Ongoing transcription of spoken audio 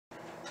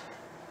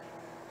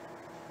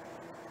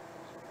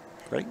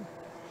Ready?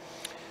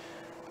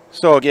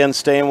 So again,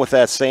 staying with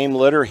that same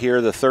litter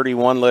here, the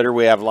 31 litter,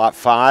 we have lot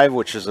 5,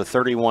 which is a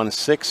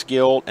 31-6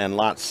 gilt, and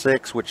lot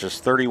 6, which is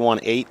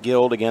 31-8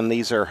 gilt. Again,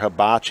 these are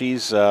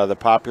hibachis, the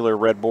popular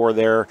red boar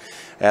there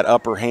at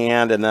upper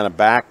hand, and then a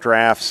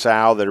backdraft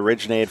sow that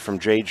originated from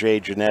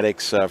JJ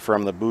Genetics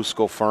from the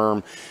Buskell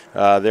firm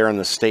there in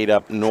the state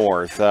up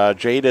north.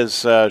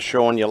 Jada's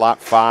showing you lot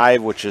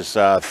 5, which is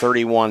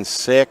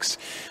 31-6.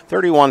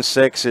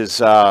 31-6 is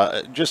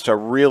just a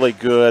really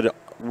good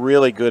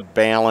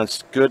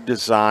balanced, good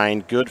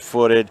design, good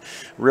footed,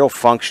 real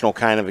functional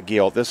kind of a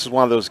gilt. This is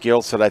one of those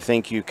gilts that I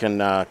think you can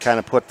kind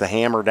of put the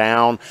hammer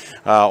down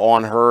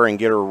on her and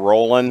get her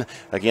rolling.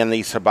 Again,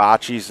 these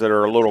hibachis that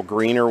are a little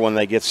greener when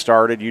they get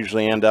started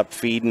usually end up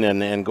feeding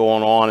and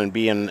going on and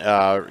being,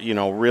 you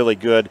know, really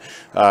good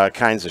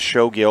kinds of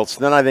show gilts.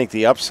 And then I think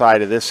the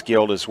upside of this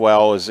gilt as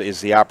well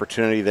is the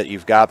opportunity that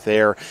you've got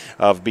there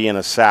of being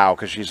a sow,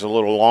 because she's a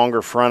little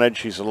longer fronted,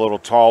 she's a little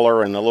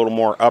taller and a little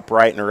more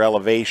upright in her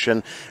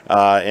elevation.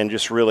 And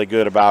just really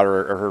good about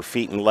her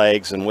feet and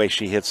legs and the way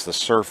she hits the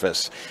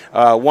surface.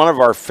 One of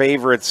our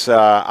favorites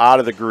out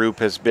of the group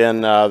has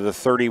been the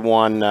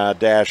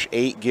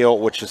 31-8 gilt,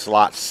 which is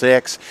lot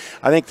 6.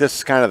 I think this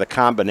is kind of the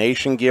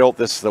combination gilt.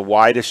 This is the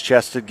widest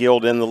chested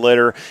gilt in the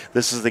litter.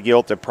 This is the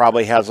gilt that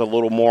probably has a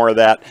little more of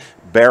that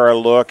Barra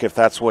look, if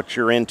that's what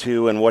you're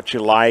into and what you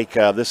like.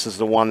 This is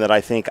the one that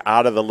I think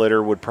out of the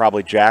litter would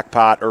probably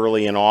jackpot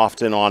early and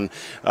often on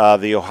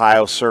the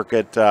Ohio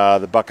circuit,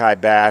 the Buckeye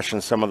Bash,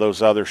 and some of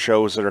those other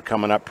shows that are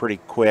coming up pretty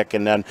quick.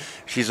 And then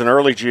she's an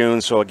early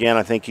June, so again,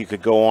 I think you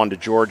could go on to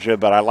Georgia.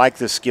 But I like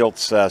this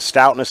gilt's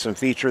stoutness and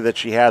feature that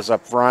she has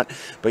up front,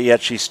 but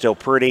yet she's still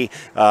pretty.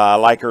 I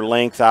like her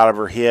length out of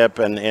her hip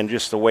and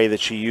just the way that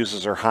she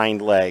uses her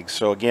hind legs.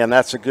 So again,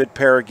 that's a good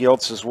pair of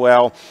gilts as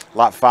well.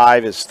 Lot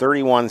 5 is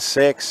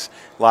 31-6.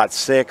 Lot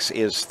 6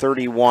 is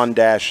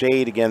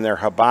 31-8. Again, they're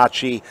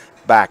hibachi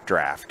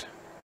backdraft.